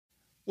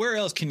Where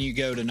else can you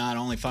go to not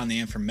only find the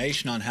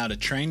information on how to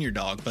train your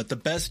dog, but the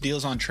best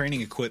deals on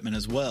training equipment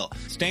as well?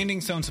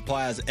 Standing Stone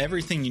Supply has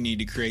everything you need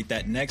to create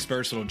that next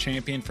versatile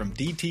champion, from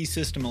DT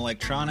system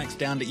electronics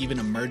down to even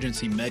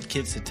emergency med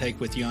kits to take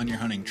with you on your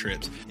hunting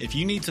trips. If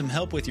you need some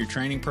help with your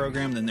training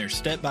program, then their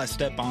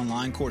step-by-step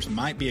online course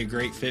might be a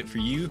great fit for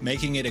you,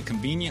 making it a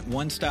convenient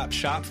one-stop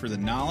shop for the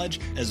knowledge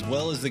as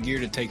well as the gear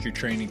to take your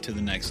training to the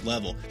next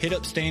level. Hit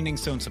up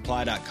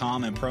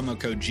StandingStoneSupply.com and promo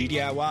code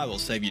GDIY will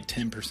save you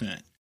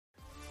 10%.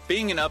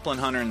 Being an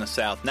upland hunter in the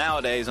South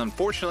nowadays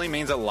unfortunately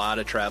means a lot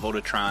of travel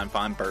to try and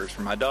find birds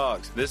for my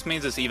dogs. This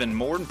means it's even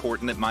more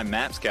important that my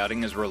map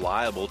scouting is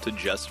reliable to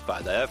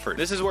justify the effort.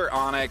 This is where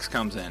onX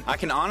comes in. I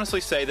can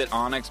honestly say that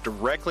onX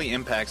directly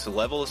impacts the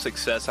level of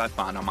success I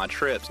find on my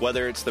trips.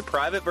 Whether it's the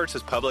private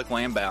versus public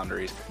land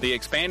boundaries, the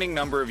expanding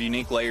number of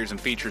unique layers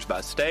and features by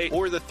state,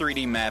 or the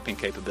 3D mapping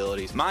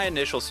capabilities, my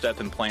initial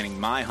step in planning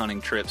my hunting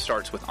trip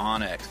starts with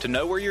onX. To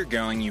know where you're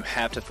going, you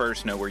have to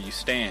first know where you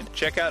stand.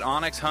 Check out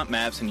onX Hunt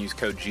Maps and use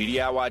code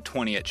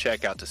GDIY20 at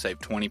checkout to save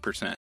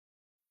 20%.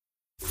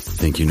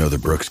 Think you know the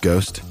Brooks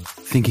Ghost?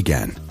 Think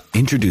again.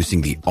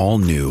 Introducing the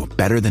all-new,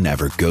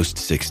 better-than-ever Ghost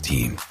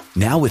 16.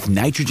 Now with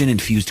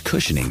nitrogen-infused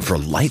cushioning for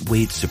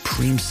lightweight,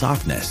 supreme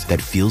softness that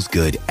feels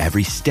good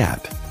every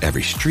step,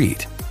 every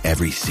street,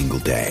 every single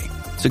day.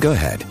 So go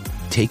ahead,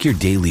 take your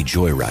daily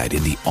joyride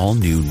in the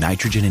all-new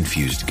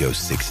nitrogen-infused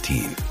Ghost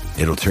 16.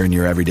 It'll turn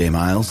your everyday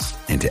miles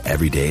into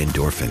everyday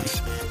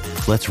endorphins.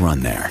 Let's run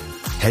there.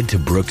 Head to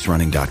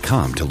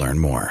brooksrunning.com to learn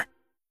more.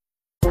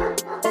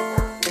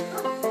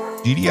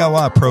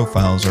 GDIY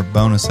profiles are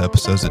bonus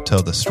episodes that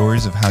tell the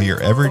stories of how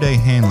your everyday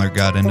handler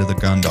got into the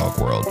gun dog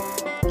world.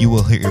 You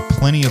will hear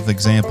plenty of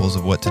examples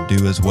of what to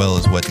do as well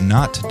as what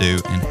not to do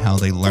and how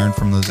they learn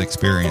from those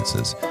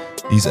experiences.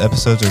 These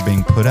episodes are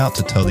being put out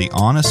to tell the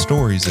honest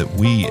stories that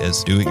we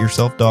as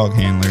do-it-yourself dog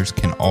handlers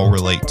can all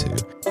relate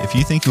to. If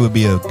you think it would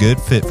be a good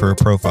fit for a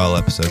profile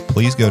episode,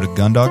 please go to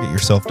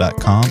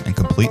gundogatyourself.com and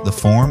complete the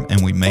form,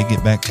 and we may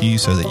get back to you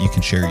so that you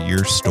can share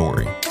your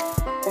story.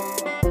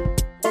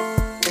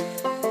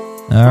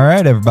 All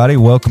right, everybody,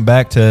 welcome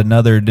back to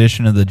another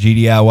edition of the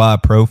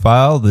GDIY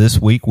Profile.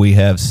 This week we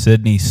have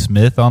Sydney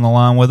Smith on the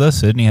line with us.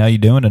 Sydney, how you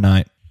doing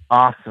tonight?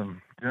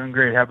 Awesome. Doing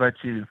great. How about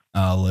you?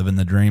 Living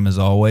the dream as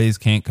always.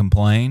 Can't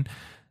complain.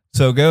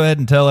 So go ahead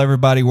and tell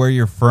everybody where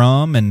you're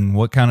from and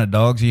what kind of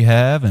dogs you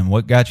have and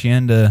what got you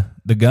into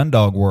the gun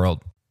dog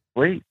world.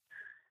 Sweet.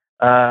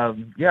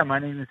 Yeah, my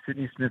name is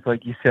Sydney Smith.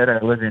 Like you said, I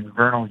live in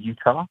Vernal,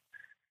 Utah,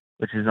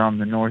 which is on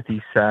the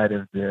northeast side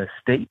of the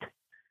state.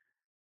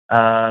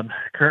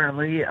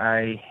 Currently,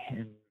 I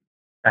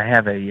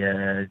have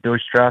a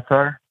Deutsch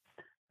Strauthar,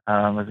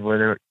 as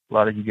whether a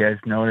lot of you guys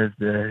know it as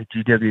the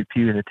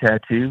GWP with a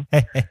tattoo.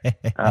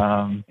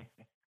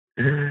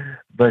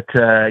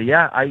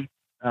 Yeah, I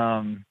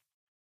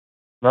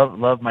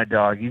love my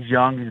dog. He's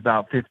young. He's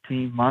about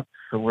 15 months,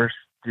 so we're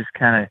just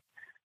kind of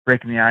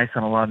breaking the ice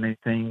on a lot of new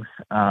things.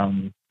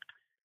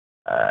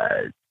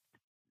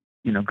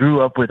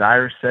 Grew up with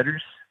Irish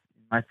setters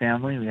in my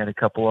family. We had a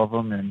couple of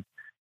them, and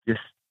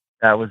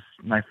that was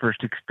my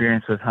first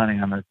experience with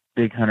hunting. I'm a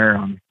big hunter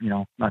on,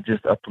 not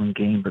just upland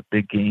game, but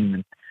big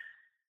game.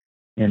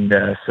 And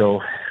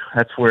so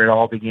that's where it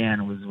all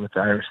began, was with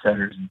Irish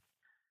setters. And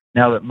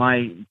now that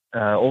my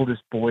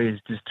oldest boy is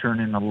just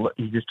turned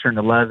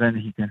 11,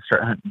 he can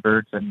start hunting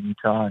birds in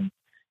Utah, and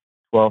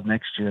 12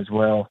 next year as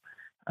well.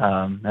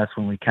 That's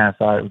when we kind of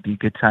thought it would be a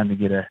good time to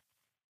get a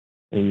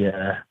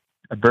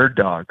bird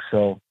dog.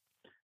 So,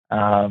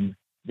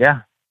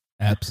 yeah.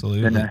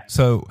 Absolutely.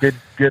 So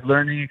good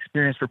learning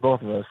experience for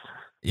both of us.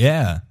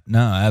 Yeah, no,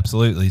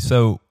 absolutely.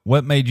 So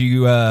what made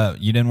you,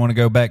 you didn't want to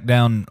go back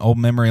down old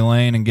memory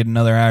lane and get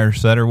another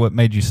Irish setter? What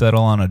made you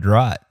settle on a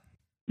Drott?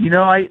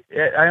 I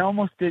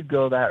almost did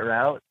go that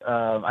route.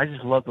 I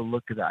just love the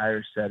look of the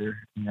Irish setter.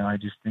 I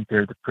just think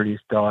they're the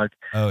prettiest dog.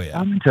 Oh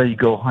yeah. Until you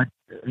go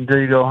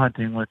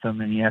hunting with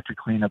them, and you have to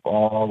clean up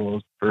all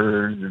those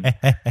burrs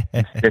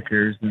and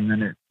stickers,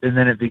 and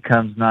then it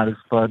becomes not as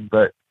fun.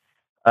 But,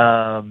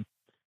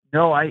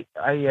 no, I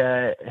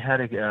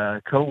had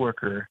a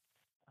coworker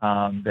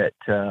that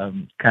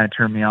kind of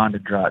turned me on to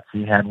Drotts.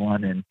 He had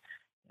one,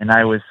 and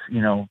I was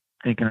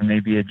thinking of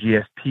maybe a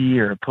GSP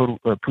or a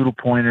poodle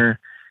pointer.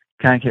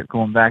 Kind of kept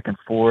going back and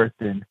forth.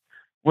 And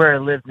where I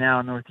live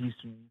now in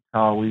northeastern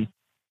Utah, we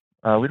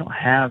don't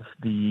have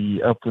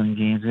the upland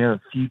games. We have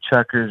a few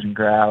chuckers and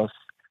grouse.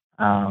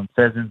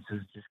 Pheasants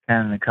is just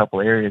kind of in a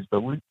couple areas,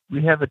 but we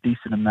have a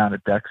decent amount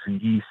of ducks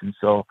and geese. And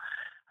so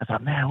I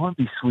thought, man, it would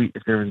be sweet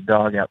if there was a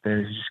dog out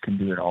there who just can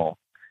do it all.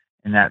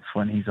 And that's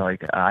when he's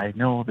like, I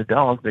know the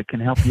dog that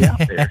can help you out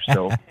there.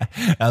 So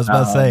I was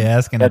about to say,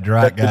 asking a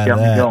Drott guy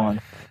that.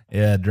 Going.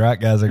 Yeah, Drott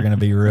guys are going to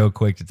be real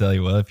quick to tell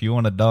you, well, if you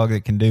want a dog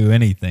that can do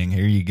anything,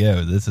 here you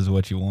go. This is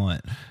what you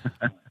want.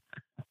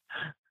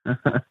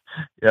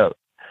 Yep.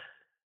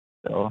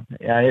 So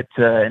yeah, it's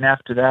and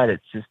after that,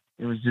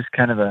 it was just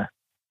kind of a,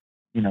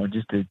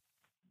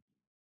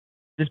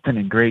 just been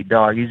a great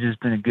dog. He's just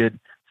been a good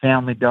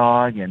family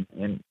dog, and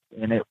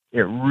and it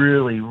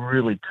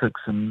really took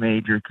some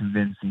major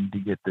convincing to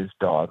get this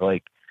dog.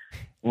 Like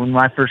when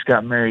I first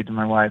got married to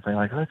my wife, I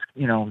like, let's,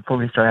 before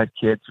we started having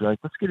kids, we're like,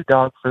 let's get a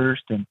dog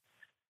first and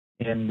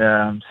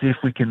see if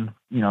we can,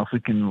 if we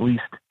can at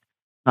least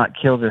not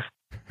kill this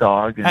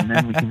dog, and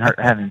then we can start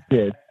having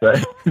kids.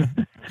 But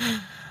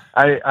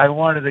I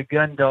wanted a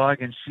gun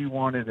dog, and she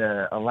wanted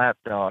a lap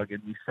dog,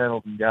 and we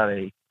settled and got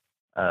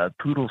a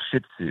poodle Shih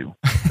Tzu.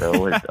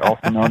 So it's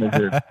also known as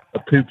a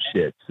poop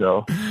shit.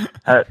 So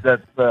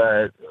that's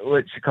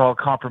what you call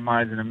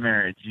compromise in a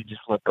marriage. You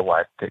just let the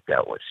wife pick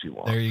out what she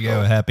wants. There you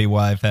go. Happy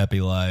wife, happy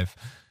life.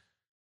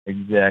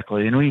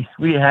 Exactly. And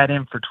we had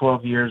him for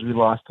 12 years. We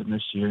lost him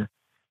this year.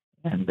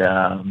 And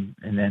then,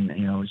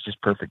 it was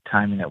just perfect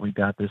timing that we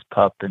got this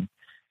pup, and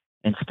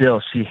still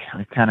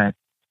I kind of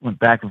went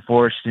back and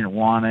forth. She didn't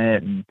want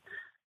it.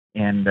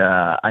 And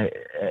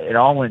it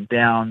all went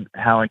down.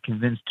 How I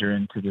convinced her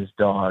into this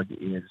dog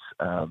is,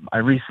 I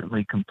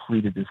recently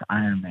completed this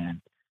Ironman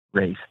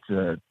race,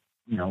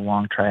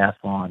 long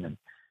triathlon,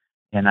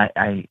 and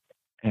I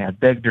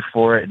begged her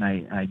for it, and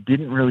I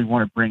didn't really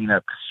want to bring it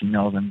up because she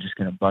knows I'm just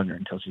going to bug her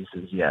until she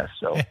says yes.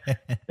 So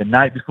the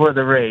night before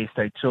the race,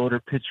 I showed her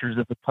pictures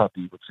of the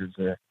puppy, which is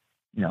a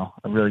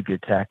really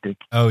good tactic.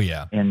 Oh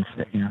yeah. And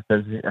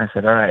I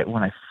said, all right,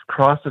 when I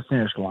cross the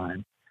finish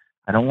line,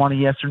 I don't want a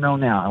yes or no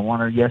now. I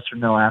want a yes or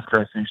no after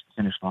I finish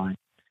the finish line.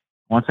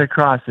 Once I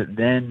cross it,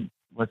 then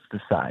let's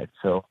decide.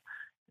 So,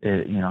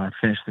 I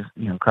finished this,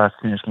 crossed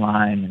the finish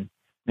line and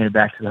made it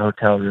back to the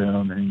hotel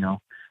room, and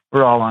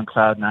we're all on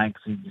cloud nine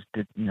because we just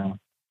did, kind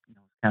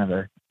of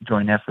a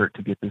joint effort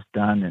to get this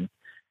done.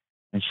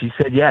 And she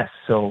said yes.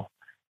 So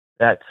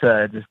that's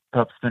this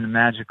pup's been a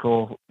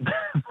magical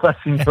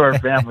blessing to our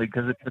family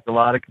because it took a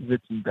lot of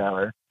convincing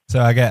power. So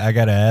I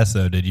got to ask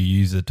though, did you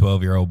use a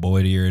 12-year-old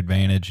boy to your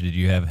advantage? Did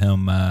you have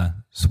him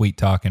sweet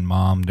talking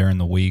mom during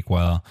the week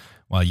while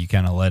you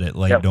kind of let it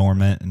lay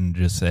dormant and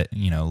just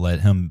let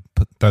him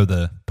throw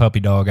the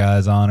puppy dog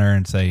eyes on her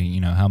and say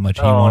how much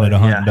he wanted a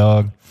hunting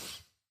dog?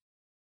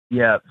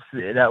 Yeah,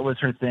 that was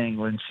her thing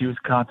when she was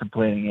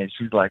contemplating it.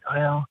 She's like,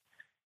 well,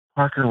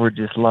 Parker would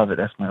just love it.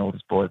 That's my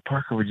oldest boy.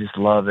 Parker would just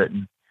love it.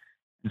 And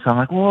so I'm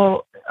like,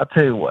 well, I'll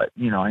tell you what,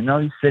 I know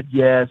you said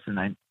yes,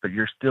 but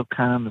you're still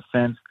kind of on the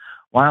fence.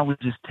 Why don't we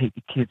just take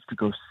the kids to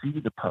go see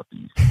the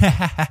puppies?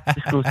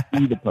 Just go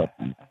see the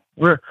puppies.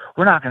 We're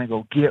not going to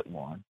go get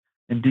one.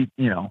 And in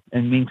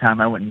the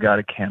meantime, I went and got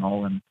a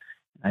kennel, and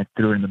I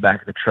threw her in the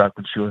back of the truck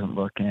when she wasn't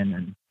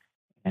looking,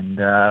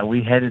 and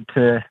we headed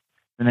to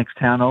the next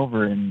town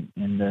over, and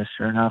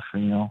sure enough,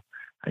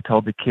 I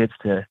told the kids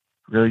to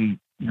really,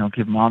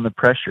 give mom the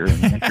pressure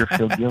and make her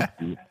feel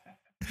guilty.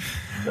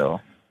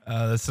 So.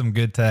 That's some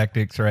good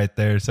tactics right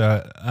there.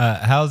 So,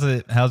 how's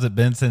it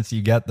been since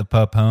you got the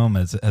pup home?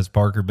 Has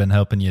Parker been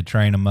helping you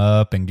train him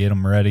up and get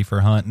him ready for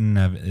hunting?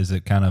 Is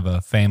it kind of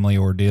a family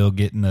ordeal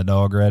getting the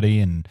dog ready,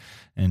 and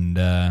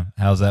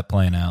how's that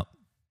playing out?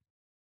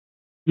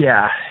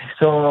 Yeah.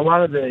 So a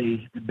lot of the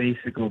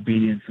basic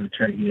obedience we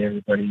try to get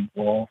everybody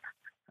involved.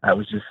 I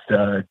was just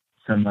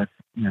some of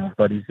my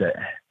buddies that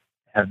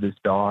have this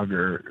dog,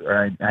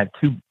 or I had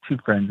two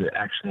friends that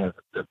actually have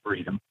that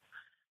breed them.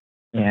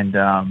 And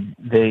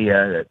they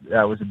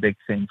that was a big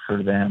thing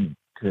for them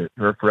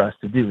for us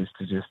to do, is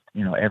to just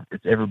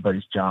it's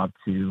everybody's job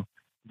to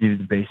do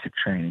the basic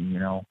training,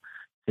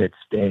 sit,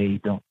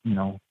 stay, don't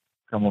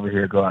come over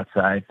here, go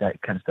outside,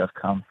 that kind of stuff.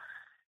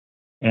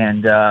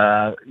 And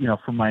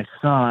for my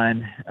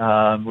son,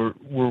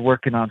 we're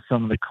working on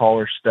some of the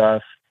collar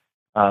stuff.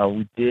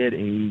 We did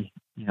a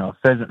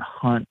pheasant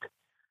hunt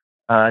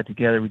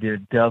together. We did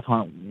a dove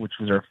hunt, which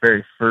was our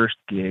very first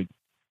gig.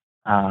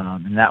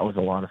 And that was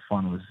a lot of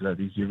fun. It was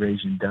these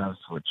Eurasian doves,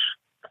 which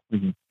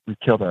we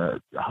killed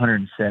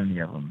 170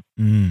 of them.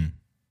 Mm.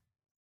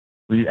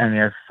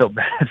 I felt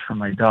bad for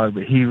my dog,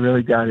 but he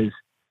really got his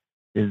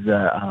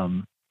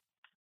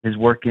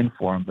work in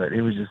for him. But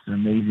it was just an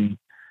amazing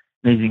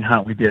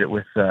hunt. We did it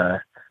with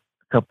a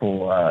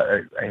couple.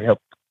 I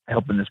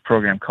help in this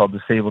program called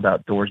Disabled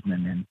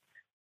Outdoorsmen,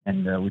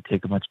 and we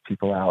take a bunch of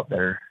people out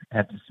that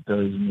have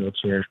disabilities in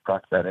wheelchairs,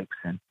 prosthetics,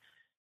 and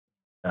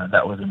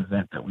that was an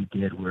event that we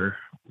did where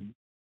we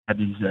had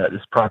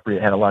this property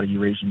that had a lot of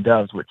Eurasian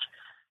doves, which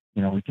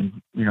we don't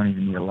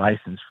even need a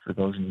license for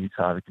those in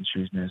Utah. We can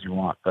choose them as we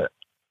want, but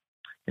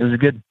it was a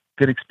good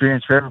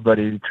experience for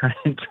everybody to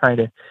try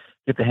to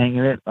get the hang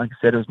of it. Like I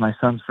said, it was my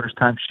son's first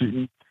time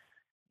shooting,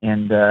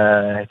 and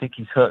I think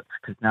he's hooked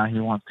because now he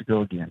wants to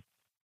go again.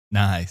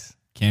 Nice.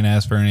 Can't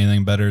ask for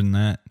anything better than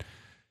that.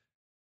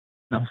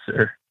 No,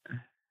 sir.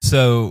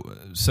 So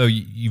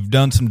you've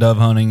done some dove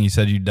hunting. You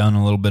said you've done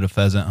a little bit of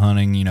pheasant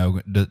hunting.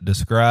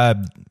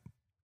 Describe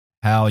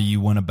how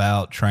you went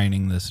about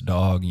training this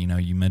dog.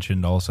 You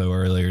mentioned also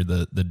earlier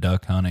the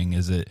duck hunting.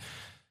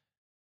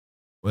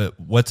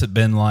 What's it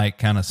been like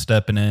kind of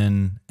stepping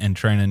in and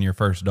training your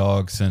first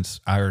dog since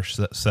Irish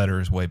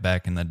setters way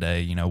back in the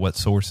day? What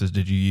sources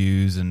did you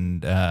use,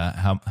 and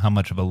how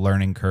much of a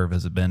learning curve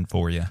has it been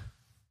for you?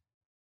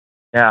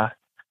 Yeah.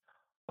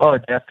 Oh,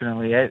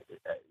 definitely.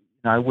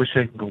 I wish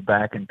I could go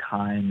back in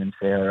time and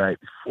say, all right,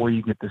 before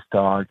you get this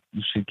dog,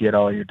 you should get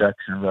all your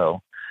ducks in a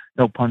row.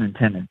 No pun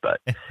intended, but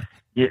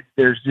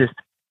there's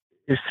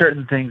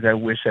certain things I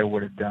wish I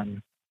would have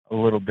done a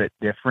little bit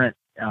different.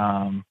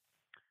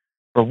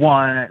 For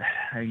one,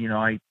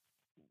 I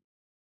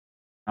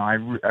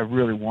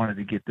really wanted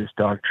to get this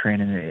dog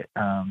training at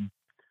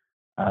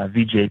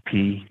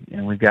VJP,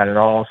 and we got it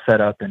all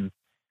set up and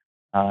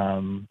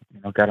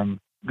got him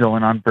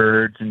going on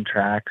birds and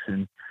tracks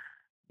and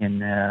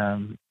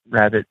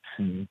rabbits,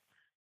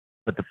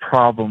 but the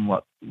problem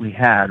what we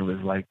had was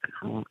it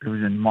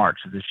was in March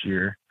of this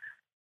year,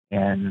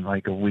 and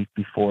like a week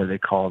before they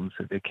called and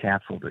said they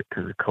canceled it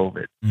because of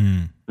COVID.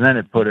 And then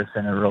it put us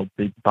in a real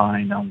big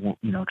bind on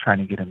trying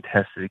to get him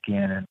tested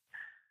again,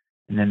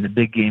 and then the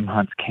big game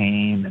hunts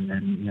came, and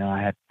then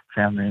I had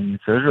family, and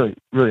so it was really,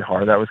 really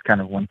hard. That was kind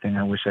of one thing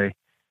I wish I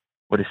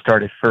would have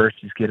started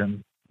first, is get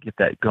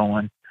that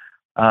going.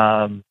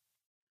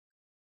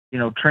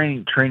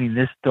 Training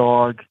this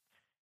dog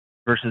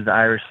versus the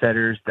Irish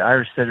setters. The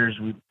Irish setters,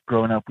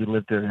 growing up, we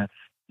lived there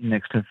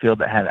next to a field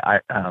that had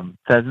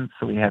pheasants,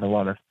 so we had a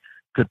lot of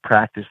good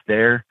practice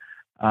there.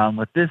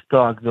 With this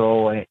dog,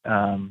 though,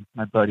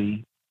 my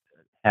buddy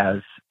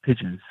has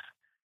pigeons,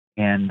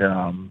 and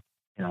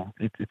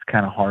it's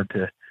kind of hard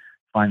to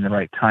find the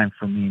right time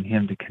for me and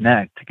him to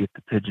connect to get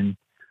the pigeon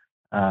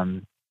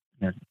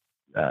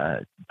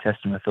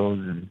testing with those.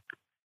 And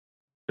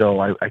so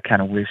I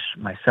kind of wish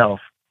myself,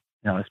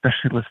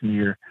 especially listening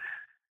to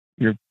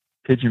your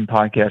pigeon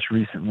podcast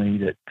recently,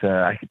 that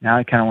I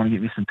kind of want to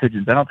get me some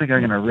pigeons. I don't think I'm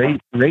going to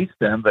race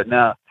them, but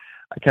now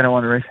I kind of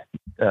want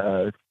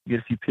to get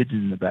a few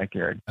pigeons in the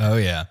backyard. Oh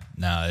yeah,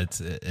 no,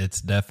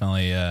 it's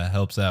definitely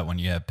helps out when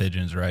you have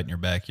pigeons right in your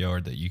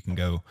backyard that you can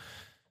go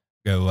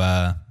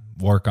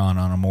work on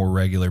a more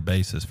regular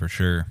basis, for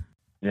sure.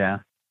 Yeah.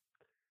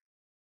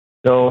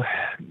 So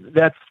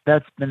that's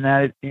been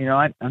that.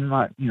 I'm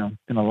not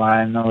gonna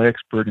lie, I'm no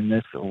expert in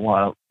this a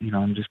while.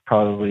 I'm just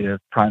probably a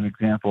prime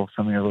example of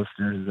some of your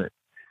listeners that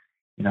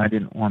I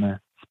didn't want to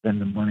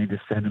spend the money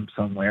to send them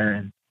somewhere,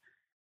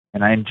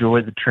 and I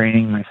enjoy the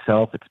training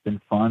myself. It's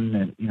been fun,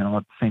 and at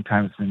the same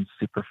time it's been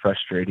super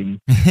frustrating.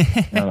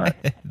 I'm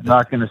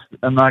not gonna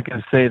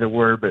say the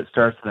word, but it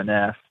starts with an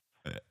F.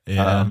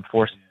 Yeah.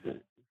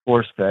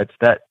 Force fetch.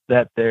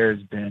 That there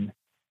has been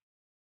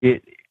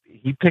it.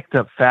 He picked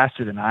up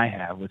faster than I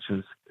have, which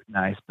was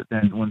nice. But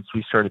then once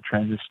we started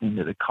transitioning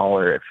to the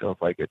collar, it feels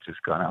like it's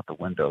just gone out the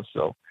window.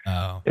 So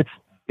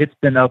it's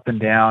been up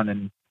and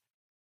down,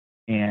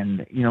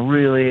 and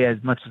really,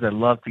 as much as I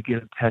love to get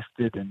him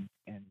tested and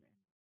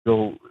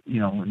go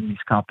in these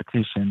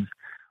competitions,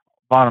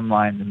 bottom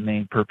line, the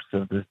main purpose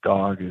of this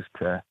dog is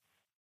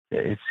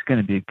it's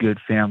going to be a good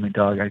family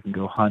dog I can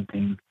go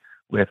hunting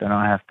with. I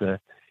don't have to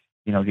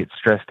get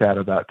stressed out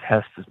about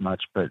tests as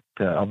much, but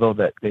although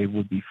that they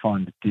would be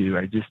fun to do,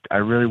 I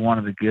really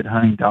wanted a good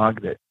hunting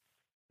dog that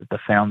the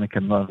family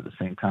can love at the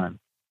same time.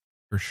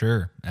 For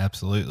sure.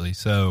 Absolutely.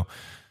 So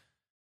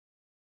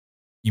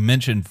you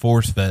mentioned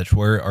force fetch.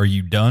 Where are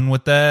you done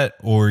with that,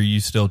 or are you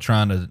still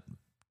trying to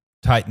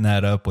tighten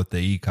that up with the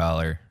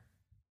e-collar?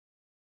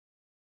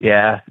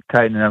 Yeah,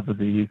 tighten it up with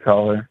the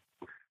e-collar.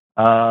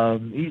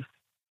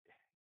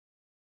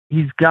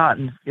 He's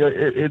gotten.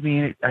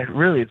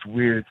 It's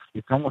weird.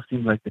 It almost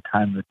seems like the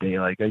time of the day.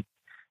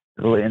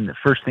 And the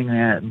first thing in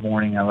the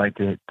morning, I like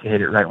to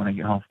hit it right when I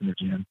get home from the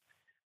gym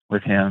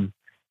with him,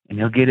 and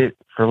he'll get it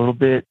for a little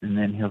bit, and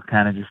then he'll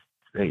kind of just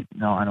say,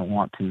 "No, I don't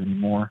want to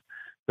anymore."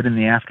 But in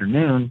the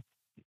afternoon,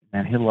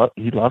 man, he loves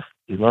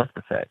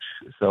the fetch.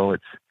 So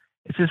it's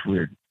just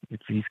weird.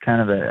 He's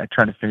kind of I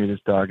try to figure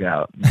this dog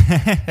out.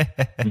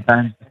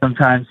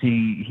 Sometimes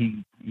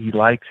he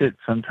likes it.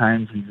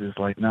 Sometimes he's just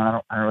like,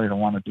 no, I really don't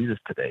want to do this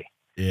today.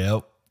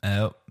 Yep.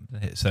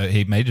 So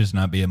he may just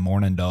not be a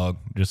morning dog,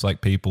 just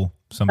like people.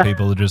 Some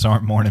people just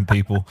aren't morning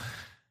people.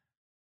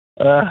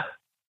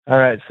 All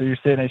right. So you're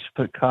saying I should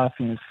put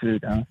coffee in his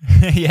food, huh?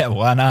 Yeah.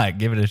 Why not?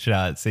 Give it a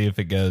shot. See if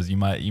it goes. You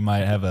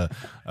might have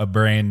a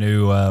brand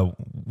new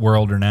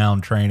world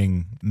renowned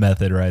training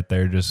method right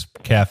there. Just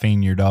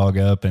caffeine your dog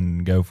up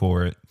and go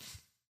for it.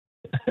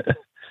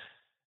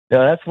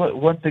 Yeah, that's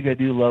one thing I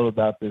do love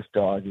about this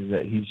dog is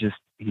that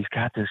he's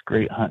got this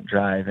great hunt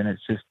drive, and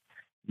it's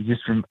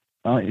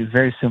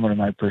very similar to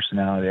my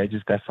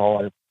personality. That's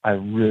all I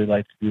really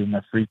like to do in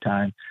my free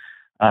time.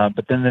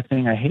 But then the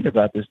thing I hate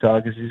about this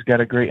dog is he's got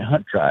a great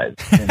hunt drive,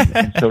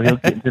 and so he'll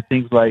get into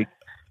things like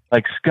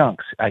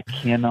skunks. I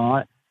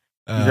cannot.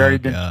 He's already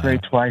been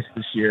sprayed twice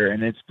this year,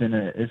 and it's been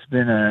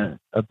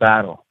a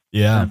battle.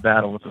 Yeah, a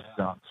battle with the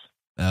skunks.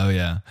 Oh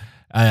yeah,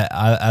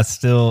 I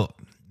still,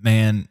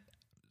 man.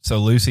 So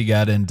Lucy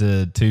got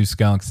into 2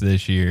 skunks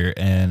this year,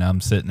 and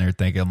I'm sitting there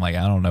thinking, I'm like,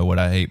 I don't know what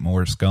I hate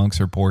more, skunks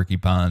or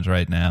porcupines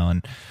right now.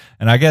 And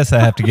I guess I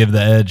have to give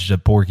the edge to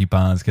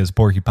porcupines, because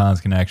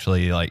porcupines can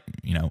actually,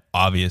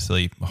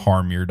 obviously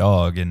harm your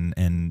dog,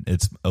 and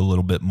it's a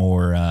little bit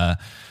more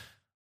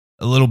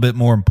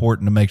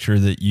important to make sure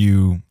that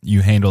you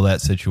handle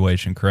that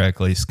situation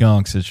correctly.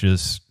 Skunks, it's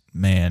just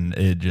man,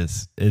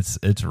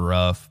 it's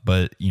rough.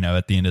 But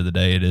at the end of the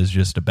day, it is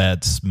just a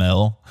bad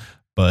smell.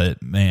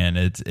 But man,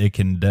 it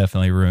can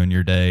definitely ruin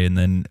your day, and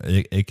then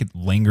it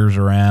lingers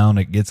around.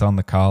 It gets on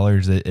the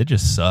collars. It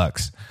just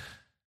sucks.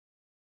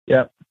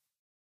 Yep.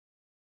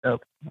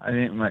 I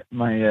think my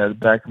the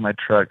back of my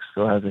truck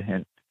still has a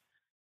hint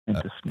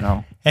of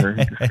smell. There's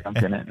a skunk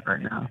in it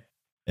right now.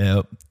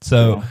 Yep.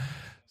 So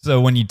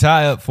when you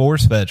tie up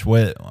force fetch,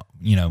 what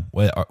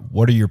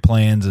are your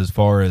plans as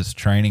far as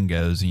training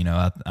goes?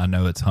 I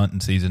know it's hunting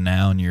season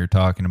now, and you're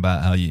talking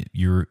about how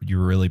you're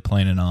really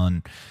planning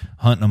on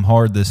hunting them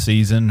hard this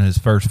season, his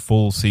first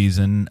full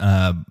season.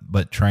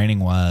 But training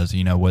wise,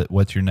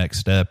 what's your next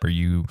step? Are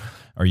you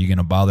going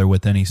to bother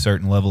with any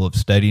certain level of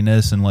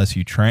steadiness unless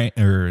you train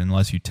or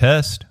unless you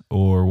test,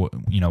 or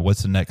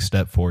what's the next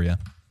step for you?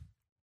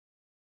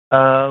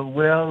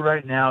 Well,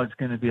 right now it's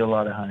going to be a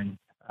lot of hunting.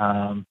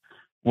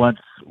 Once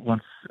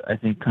I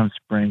think come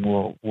spring,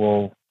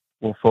 we'll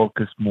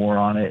focus more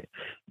on it.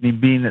 I mean,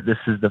 being that this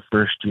is the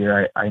first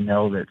year, I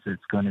know that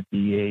it's going to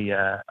be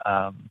a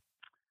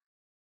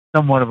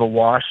somewhat of a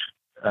wash,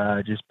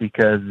 just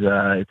because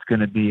it's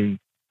going to be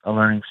a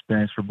learning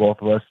experience for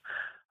both of us.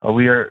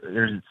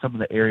 There's some of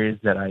the areas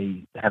that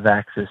I have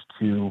access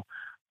to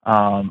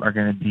are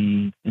going to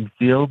be in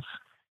fields,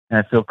 and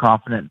I feel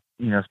confident,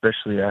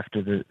 especially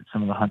after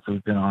some of the hunts that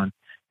we've been on,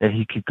 that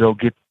he could go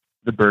get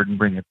the bird and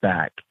bring it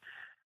back.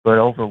 But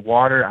over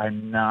water,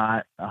 I'm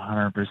not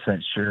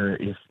 100% sure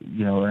if,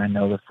 and I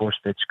know the force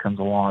fetch comes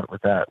along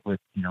with that, when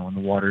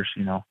the water's,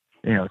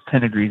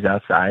 10 degrees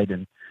outside,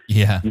 and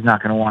yeah, he's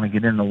not going to want to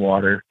get in the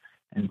water,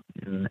 and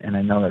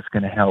I know that's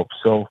going to help.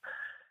 So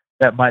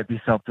that might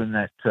be something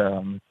that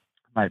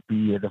might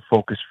be the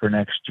focus for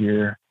next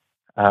year.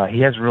 He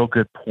has a real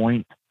good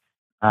point.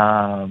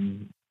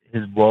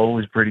 His whoa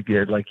is pretty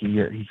good. Like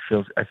I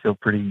feel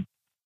pretty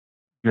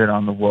good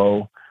on the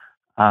whoa.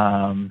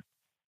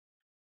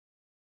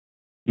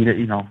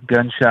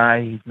 Gun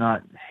shy. He's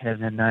has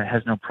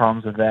no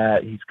problems with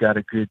that. He's got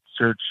a good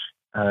search.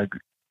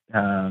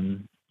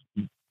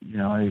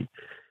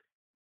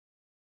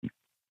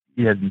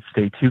 He doesn't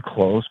stay too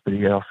close, but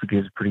he also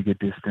gives pretty good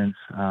distance.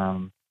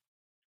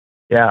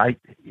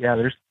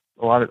 There's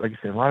a lot of, like I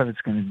said, a lot of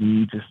it's going to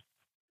be just,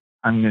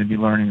 I'm going to be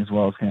learning as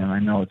well as him. I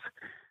know it's,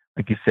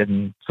 like you said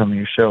in some of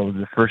your shows,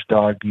 the first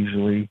dog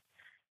usually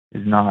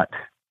is not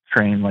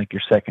trained like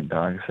your second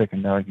dog. The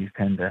second dog, you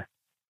tend to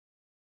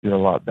do a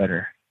lot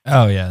better.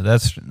 Oh yeah,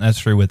 that's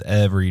true with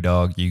every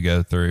dog you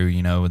go through.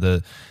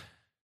 The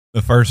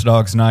first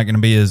dog's not going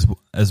to be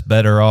as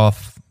better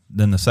off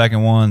than the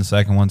second one. The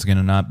second one's going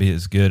to not be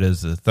as good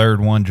as the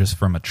third one, just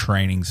from a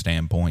training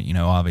standpoint.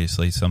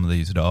 Obviously some of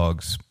these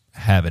dogs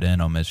have it in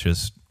them. It's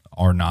just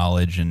our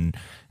knowledge and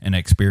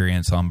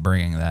experience on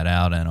bringing that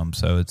out in them.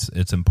 So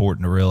it's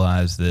important to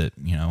realize that,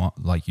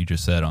 like you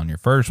just said, on your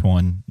first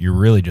one, you're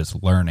really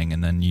just learning,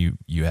 and then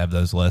you have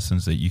those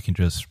lessons that you can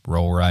just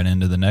roll right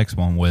into the next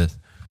one with.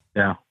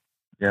 Yeah,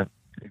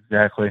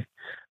 exactly.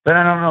 But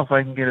I don't know if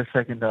I can get a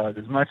second dog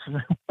as much as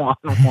I want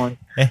one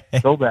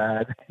so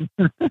bad.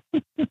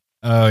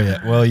 Oh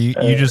yeah. Well, you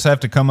just have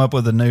to come up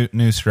with a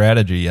new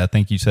strategy. I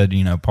think you said,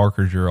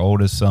 Parker's your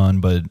oldest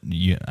son, but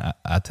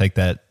I take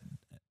that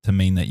to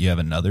mean that you have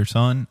another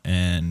son,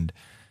 and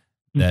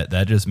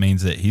that just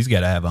means that he's got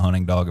to have a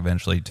hunting dog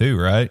eventually too,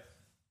 right?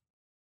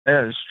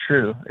 Yeah, it's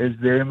true. It's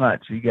very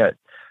much.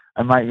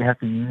 I might have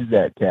to use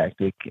that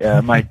tactic.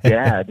 My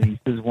dad, he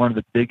says one of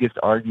the biggest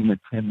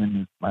arguments him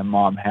and my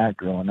mom had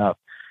growing up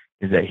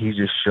is that he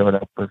just showed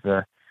up with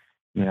I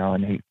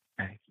think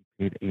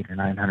he paid $800 or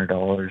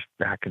 $900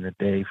 back in the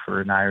day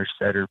for an Irish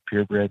setter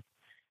purebred,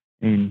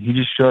 and he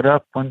just showed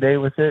up one day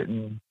with it,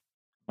 and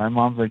my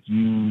mom's like,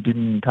 "You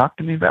didn't talk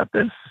to me about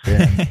this?"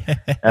 And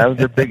that was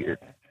their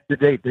biggest.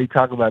 They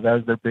talk about that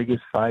was their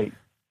biggest fight.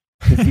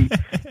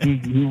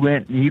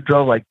 He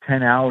drove like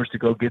 10 hours to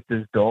go get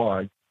this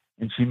dog,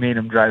 and she made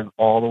him drive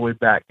all the way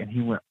back, and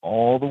he went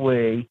all the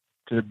way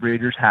to the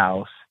breeder's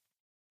house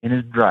in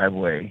his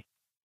driveway,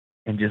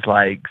 and just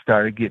like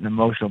started getting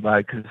emotional about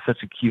it because it's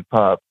such a cute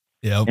pup.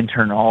 Yep. And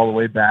turn all the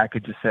way back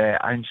and just say,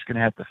 "I'm just gonna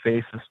have to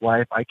face this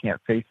life. I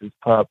can't face this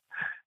pup."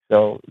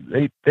 So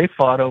they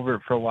fought over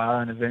it for a while,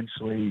 and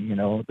eventually,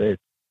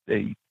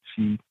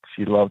 she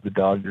loved the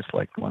dog just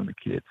like one of the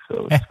kids.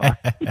 So it's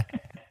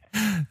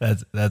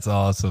fine. That's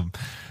awesome.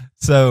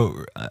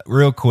 So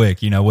real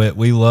quick,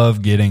 we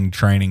love getting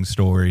training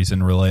stories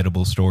and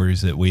relatable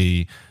stories that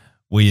we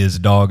as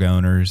dog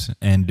owners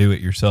and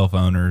do-it-yourself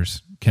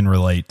owners can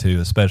relate to,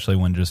 especially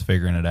when just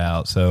figuring it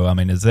out. So, I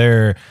mean,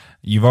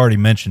 you've already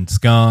mentioned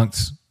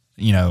skunks,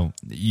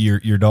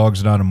 your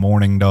dog's not a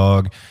morning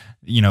dog.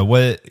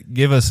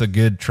 Give us a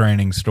good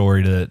training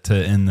story to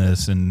end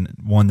this, and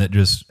one that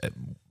just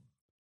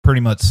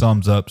pretty much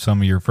sums up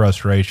some of your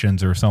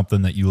frustrations or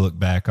something that you look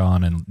back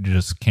on and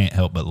just can't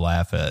help but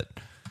laugh at.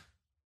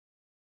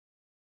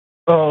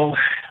 Oh,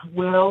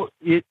 well,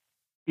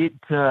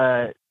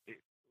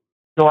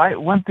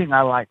 one thing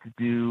I like to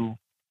do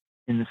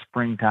in the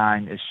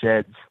springtime is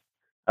sheds.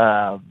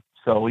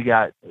 So we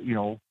got,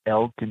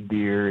 elk and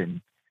deer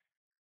and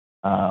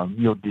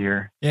mule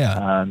deer.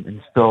 Yeah.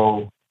 And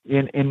so,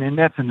 and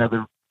that's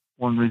another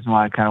one reason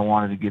why I kind of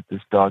wanted to get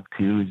this dog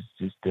too, is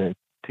just to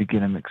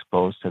get him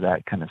exposed to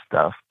that kind of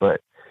stuff.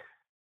 But,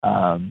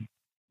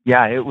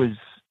 yeah, it was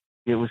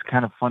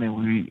kind of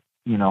funny.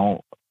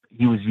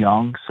 He was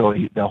young, so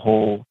the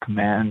whole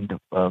command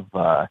of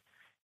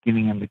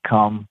getting him to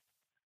come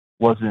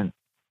wasn't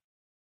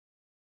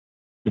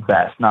the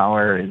best. Not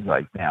where it is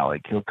like now.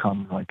 Like, he'll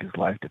come like his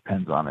life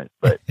depends on it.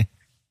 But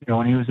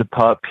when he was a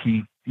pup,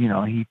 he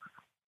kind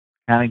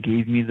of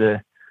gave me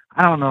the,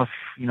 I don't know if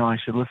I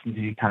should listen to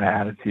you kind of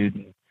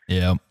attitude.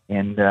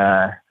 And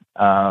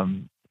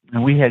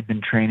we had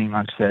been training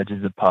on Sedge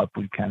as a pup.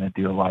 We kind of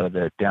do a lot of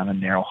the down the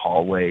narrow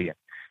hallway and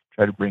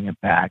try to bring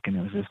it back. And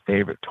it was his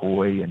favorite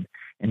toy. And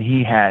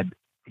he had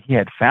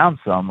found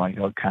some, like,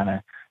 I'll kind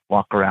of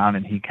walk around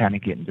and he kind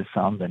of get into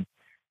some. And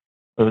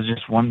it was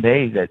just one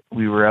day that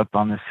we were up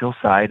on this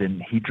hillside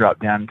and he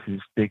dropped down into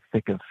this big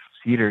thick of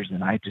cedars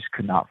and I just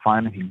could not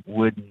find him. He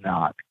would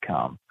not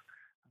come.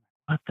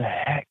 What the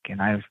heck? And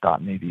I just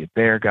thought maybe a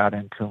bear got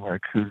into him or a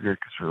cougar,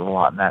 because there's a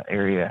lot in that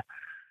area.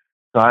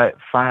 So I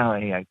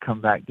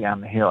come back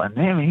down the hill, and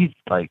he's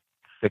like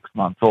 6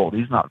 months old.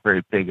 He's not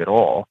very big at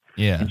all.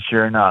 Yeah. And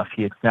sure enough,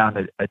 he had found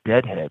a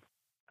deadhead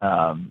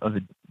of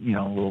a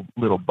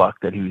little buck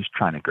that he was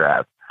trying to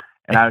grab.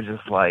 And I was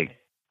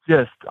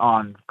just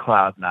on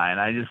cloud nine.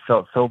 I just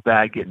felt so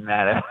bad getting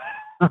that.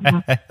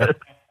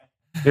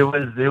 It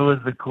was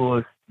the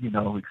coolest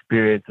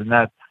experience, and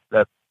that's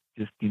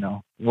just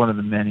one of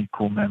the many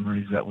cool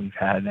memories that we've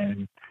had.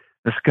 And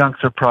the skunks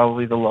are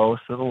probably the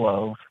lowest of the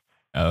lows.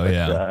 Oh, but,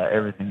 yeah.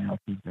 Everything else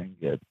has been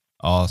good.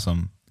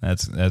 Awesome.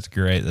 That's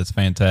great. That's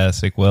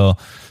fantastic. Well,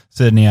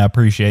 Sydney, I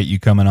appreciate you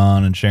coming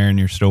on and sharing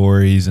your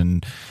stories.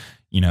 And,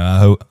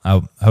 I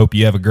hope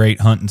you have a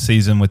great hunting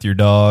season with your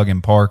dog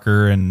and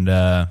Parker, and,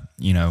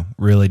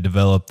 really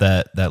develop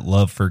that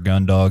love for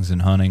gun dogs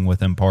and hunting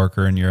within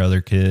Parker and your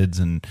other kids,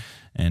 and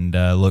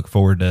look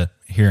forward to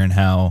hearing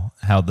how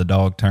the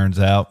dog turns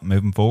out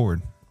moving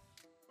forward.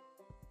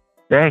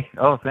 Hey,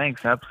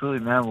 thanks.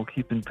 Absolutely, man. We'll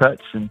keep in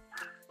touch, and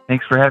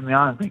thanks for having me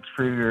on. Thanks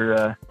for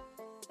your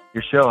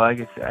show. I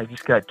guess I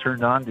just got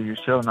turned on to your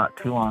show not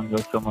too long ago.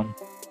 Someone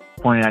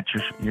pointed out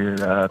your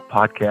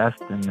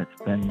podcast, and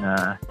it's been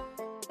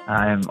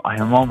I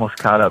am almost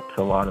caught up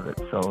to a lot of it,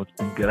 so it's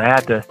been good. I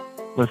had to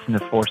listen to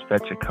Force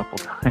Fetch a couple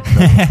times.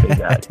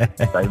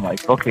 I'm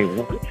like, okay,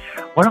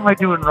 what am I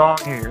doing wrong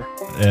here?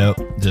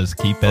 Yep, just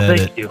keep at it.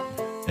 Thank you.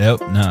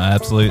 Yep, no,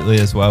 absolutely.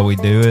 That's why we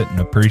do it, and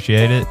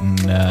appreciate it. And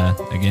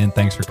again,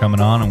 thanks for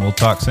coming on, and we'll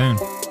talk soon.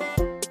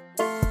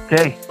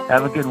 Okay,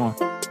 have a good one.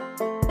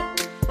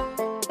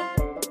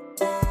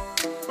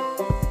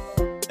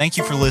 Thank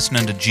you for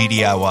listening to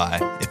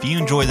GDIY. If you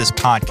enjoy this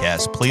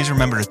podcast, please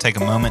remember to take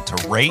a moment to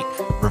rate,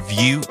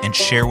 review, and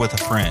share with a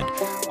friend.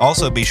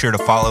 Also, be sure to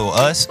follow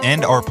us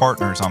and our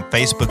partners on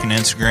Facebook and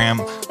Instagram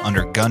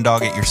under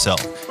Gundog It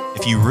Yourself.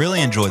 If you really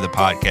enjoy the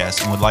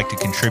podcast and would like to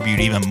contribute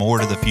even more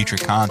to the future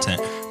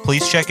content,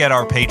 please check out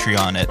our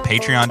Patreon at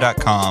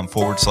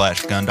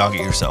patreon.com/Gundog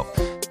It Yourself.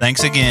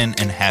 Thanks again,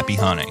 and happy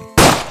hunting.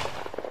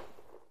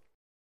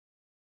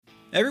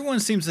 Everyone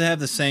seems to have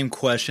the same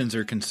questions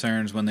or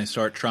concerns when they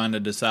start trying to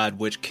decide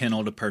which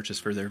kennel to purchase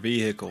for their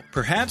vehicle.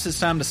 Perhaps it's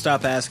time to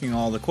stop asking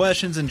all the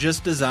questions and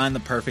just design the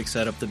perfect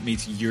setup that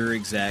meets your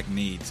exact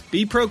needs.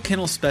 B-Pro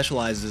Kennel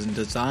specializes in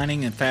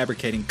designing and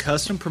fabricating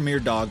custom Premier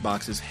dog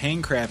boxes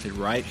handcrafted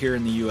right here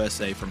in the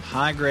USA from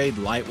high-grade,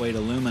 lightweight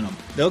aluminum.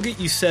 They'll get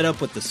you set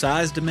up with the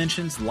size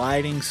dimensions,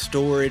 lighting,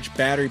 storage,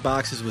 battery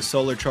boxes with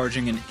solar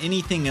charging, and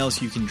anything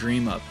else you can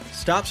dream of.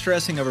 Stop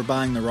stressing over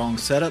buying the wrong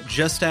setup,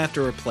 just have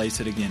to replace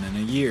it again in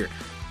a year.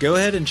 Go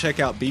ahead and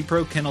check out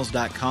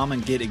bprokennels.com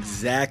and get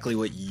exactly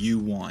what you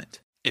want.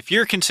 If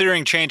you're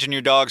considering changing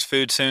your dog's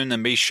food soon,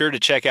 then be sure to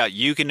check out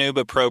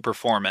Eukanuba Pro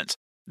Performance.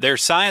 Their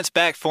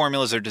science-backed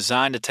formulas are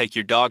designed to take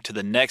your dog to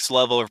the next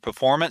level of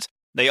performance.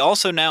 They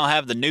also now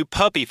have the new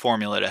puppy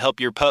formula to help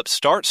your pup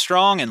start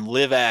strong and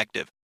live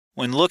active.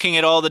 When looking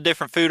at all the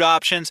different food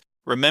options,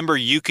 remember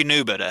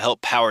Eukanuba to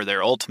help power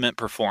their ultimate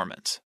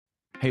performance.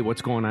 Hey,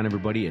 what's going on,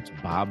 everybody? It's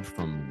Bob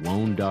from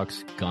Lone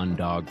Ducks Gun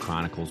Dog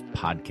Chronicles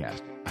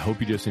podcast. I hope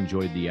you just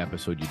enjoyed the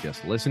episode you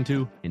just listened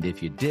to. And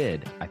if you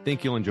did, I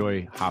think you'll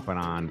enjoy hopping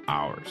on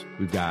ours.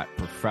 We've got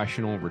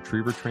professional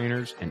retriever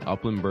trainers and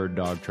upland bird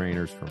dog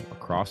trainers from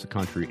across the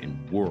country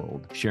and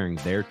world sharing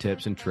their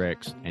tips and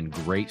tricks and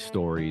great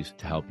stories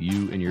to help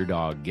you and your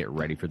dog get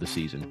ready for the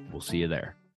season. We'll see you there.